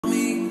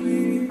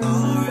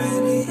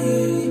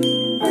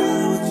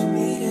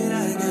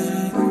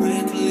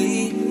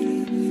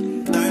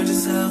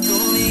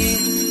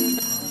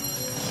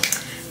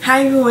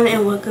Hi everyone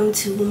and welcome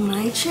to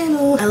my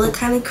channel. I look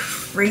kind of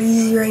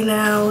crazy right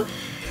now.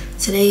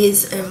 Today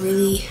is a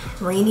really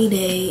rainy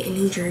day in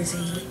New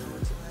Jersey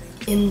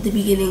in the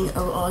beginning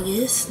of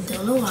August.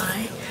 Don't know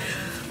why.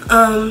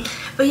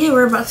 But yeah,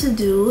 we're about to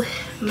do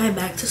my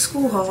back to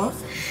school haul.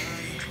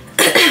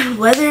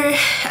 Whether,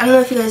 I don't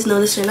know if you guys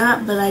know this or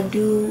not, but I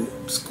do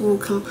school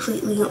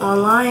completely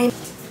online.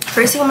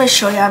 First thing I'm going to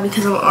show y'all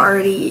because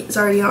it's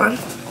already on.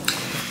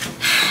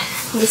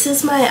 This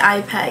is my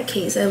iPad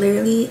case. I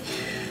literally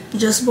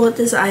just bought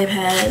this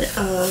iPad.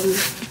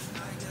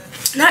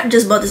 Not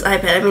just bought this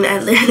iPad, I mean I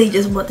literally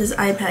just bought this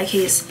iPad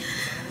case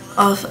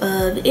off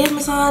of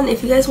Amazon.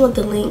 If you guys want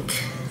the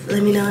link,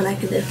 let me know and I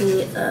can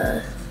definitely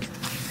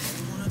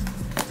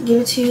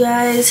give it to you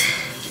guys.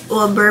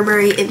 Well,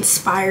 Burberry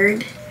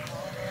inspired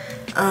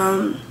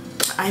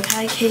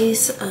iPad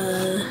case.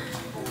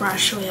 Before I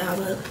show y'all,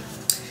 but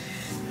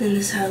then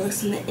this is how it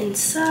looks on the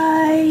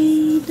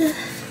inside.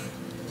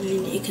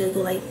 And it could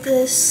go like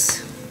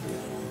this.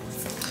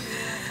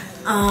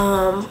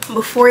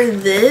 Before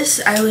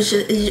this,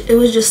 it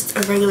was just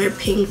a regular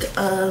pink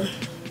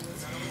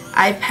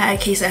iPad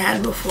case I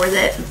had before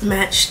that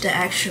matched the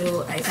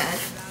actual iPad.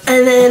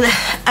 And then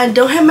I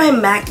don't have my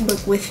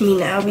MacBook with me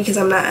now because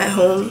I'm not at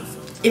home.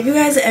 If you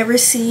guys ever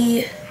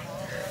see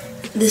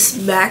this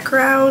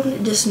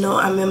background, just know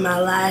I'm in my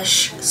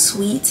lash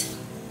suite.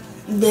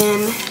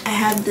 Then I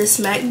have this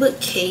MacBook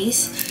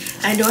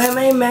case. I don't have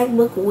my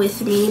MacBook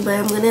with me, but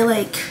I'm gonna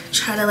like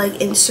try to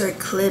like insert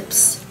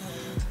clips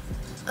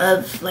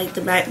of like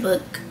the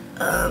MacBook,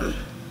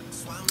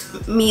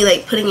 me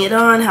like putting it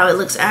on, how it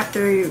looks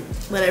after,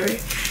 whatever.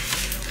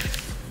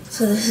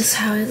 So this is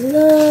how it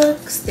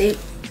looks. They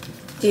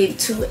gave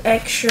 2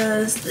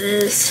 extras.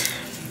 This,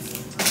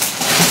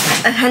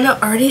 I kind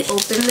of already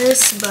opened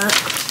this,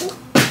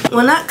 but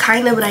well, not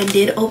kind of, but I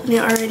did open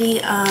it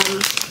already. I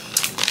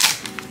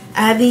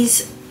have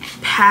these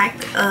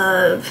pack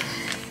of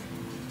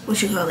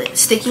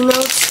sticky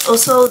notes.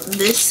 Also,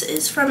 this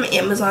is from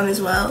Amazon as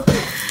well.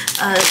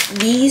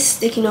 These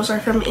sticky notes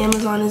are from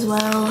Amazon as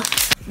well.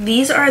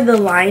 These are the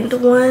lined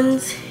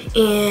ones,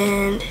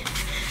 and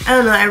I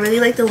don't know, I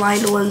really like the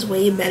lined ones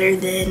way better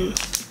than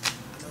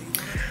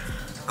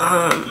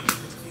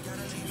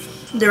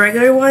the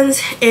regular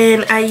ones.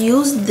 And I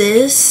use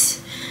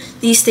these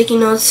sticky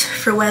notes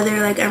for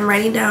whether like I'm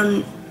writing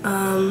down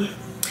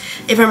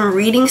if I'm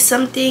reading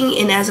something,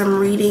 and as I'm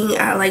reading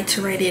I like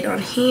to write it on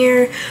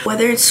here,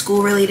 whether it's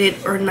school related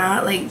or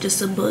not, like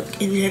just a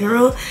book in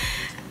general,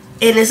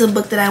 and it's a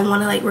book that I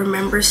want to like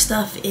remember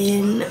stuff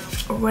in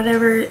or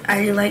whatever.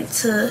 I like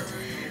to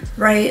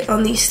write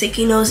on these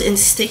sticky notes and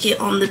stick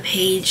it on the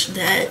page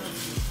that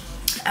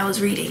I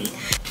was reading.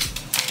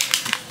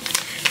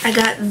 I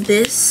got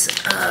this,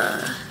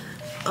 oh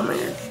my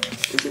god,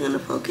 is it gonna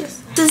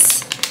focus?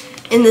 This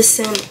in the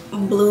scent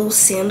blue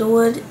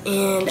sandalwood,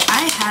 and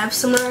I have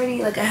some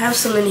already. Like I have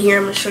some in here.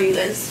 I'm gonna show you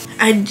guys.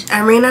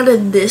 I ran out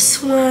of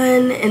this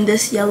one, and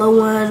this yellow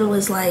one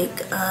was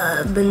like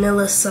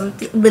vanilla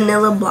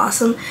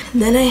blossom.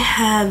 Then I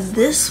have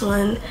this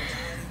one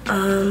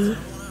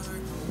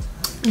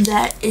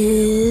that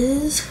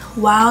is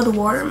wild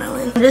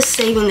watermelon. I'm just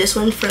saving this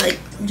one for like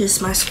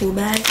just my school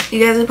bag. You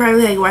guys are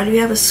probably like, why do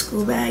you have a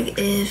school bag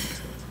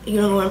if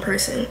you don't go in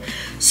person?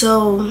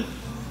 So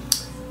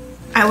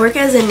I work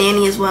as a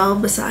nanny as well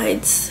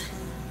besides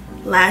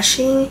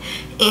lashing,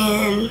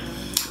 and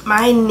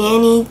my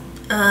nanny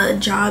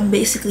job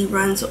basically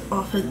runs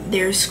off of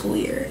their school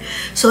year.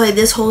 So like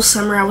this whole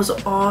summer I was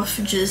off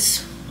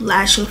just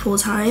lashing full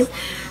time.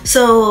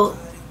 So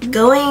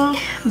going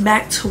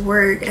back to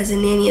work as a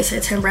nanny in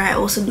September, I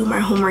also do my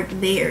homework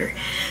there.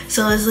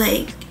 So it's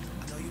like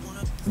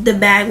the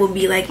bag will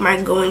be like my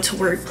going to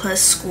work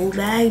plus school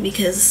bag,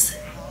 because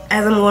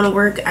as I'm going to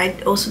work, I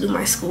also do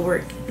my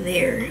schoolwork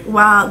there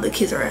while the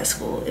kids are at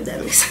school, if that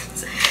makes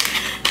sense.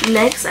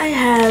 Next, I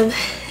have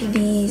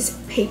these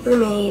Paper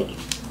Mate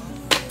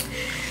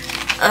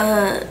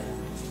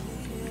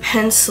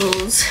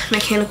pencils,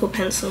 mechanical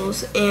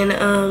pencils, and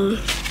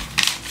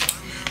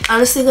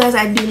honestly, guys,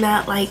 I do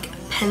not like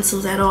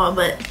pencils at all,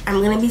 but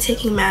I'm gonna be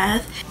taking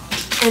math.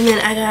 And then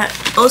I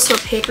got also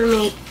Paper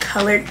Mate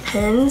colored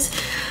pens,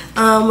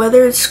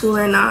 whether it's school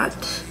or not.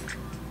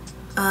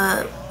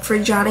 For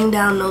jotting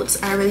down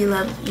notes, I really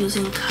love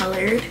using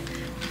colored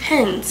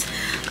pens.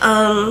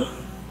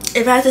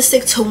 If I had to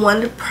stick to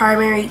one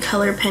primary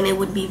color pen, it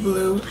would be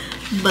blue,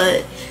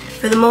 but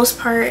for the most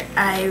part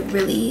I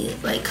really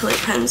like colored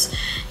pens,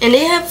 and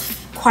they have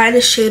quite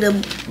a shade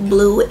of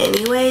blue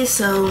anyway,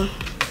 so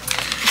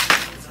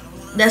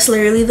that's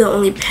literally the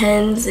only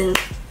pens and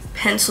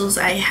pencils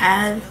I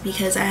have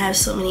because I have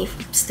so many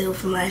still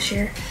from last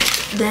year.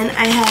 Then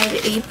I have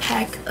a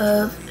pack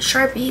of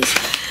Sharpies.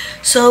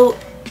 So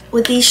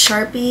with these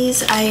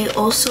Sharpies, I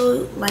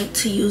also like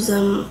to use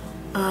them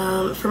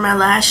for my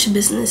lash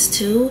business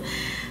too,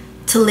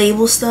 to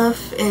label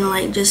stuff and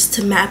like just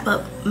to map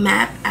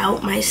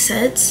out my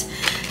sets,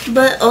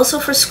 but also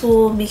for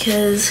school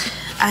because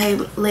I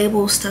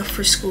label stuff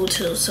for school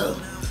too. So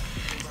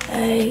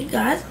I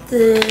got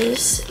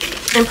this.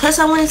 And plus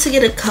I wanted to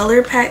get a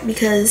color pack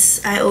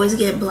because I always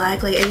get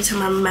black, like every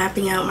time I'm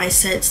mapping out my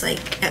sets,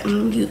 like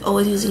I'm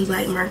always using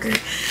black marker.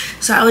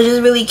 So I was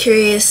just really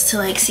curious to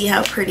like see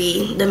how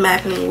pretty the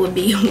mapping would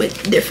be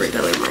with different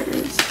color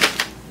markers.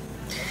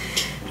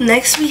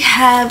 Next we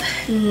have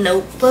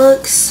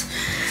notebooks.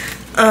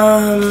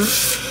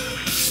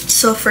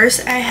 So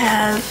first I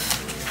have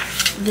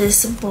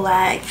this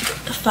black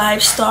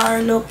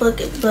 5-star notebook,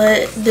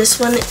 but this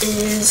one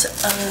is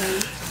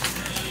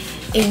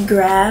a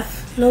graph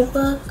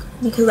notebook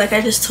because like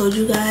I just told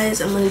you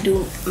guys I'm gonna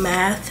do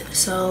math,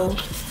 so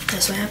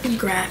that's why I have the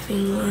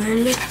graphing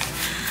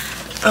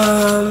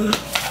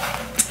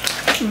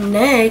one.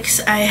 Next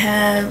I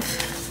have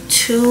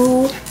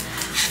 2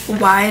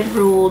 wide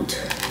ruled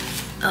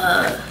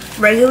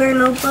regular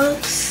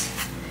notebooks,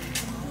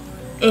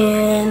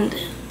 and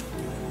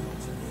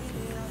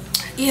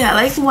yeah, I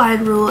like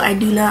wide rule. I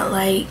do not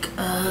like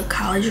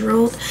college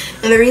ruled,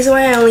 and the reason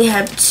why I only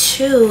have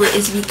 2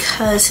 is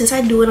because since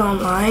I do it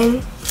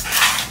online,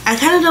 I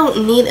kind of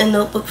don't need a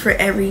notebook for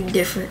every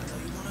different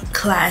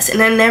class,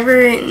 and I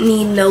never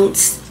need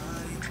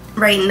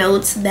write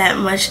notes that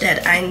much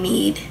that I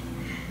need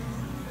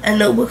a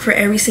notebook for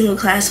every single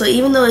class. So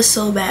even though it's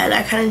so bad,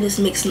 I kind of just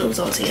mix notes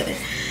all together.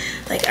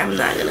 Like, I'm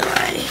not gonna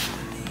lie,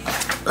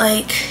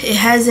 like it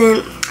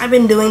hasn't, I've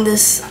been doing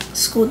this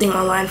school thing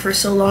online for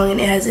so long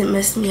and it hasn't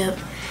messed me up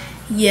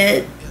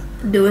yet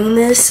doing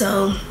this,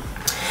 so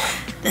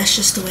that's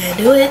just the way I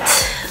do it.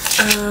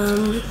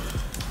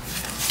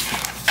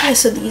 Yeah,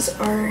 so these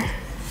are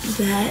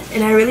that,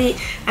 and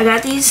I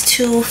got these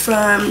 2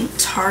 from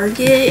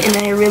Target, and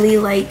I really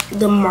like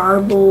the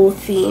marble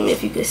theme.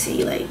 If you could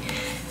see, like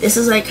this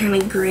is like kind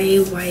of gray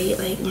white,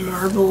 like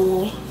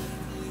marble.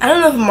 I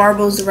don't know if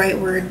marble is the right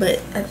word,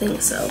 but I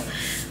think so.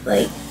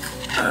 Like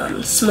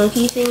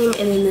smoky theme,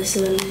 and then this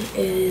one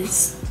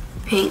is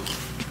pink.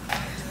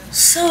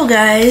 So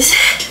guys,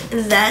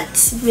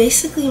 that's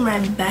basically my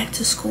back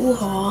to school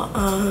haul.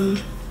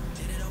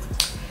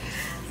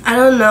 I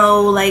don't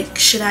know, like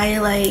should I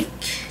like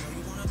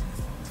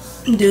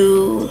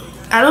do,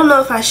 I don't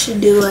know if I should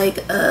do like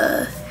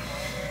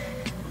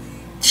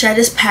should I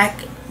just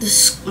pack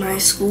my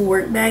school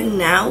work bag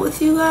now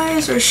with you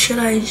guys, or should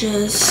I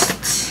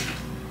just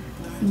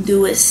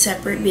do a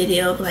separate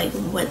video of like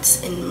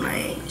what's in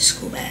my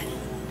school bag?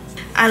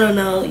 I don't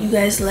know, you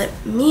guys let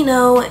me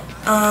know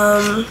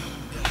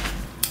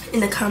in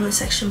the comment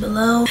section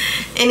below.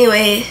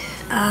 Anyway,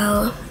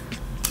 I'll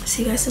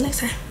see you guys the next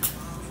time.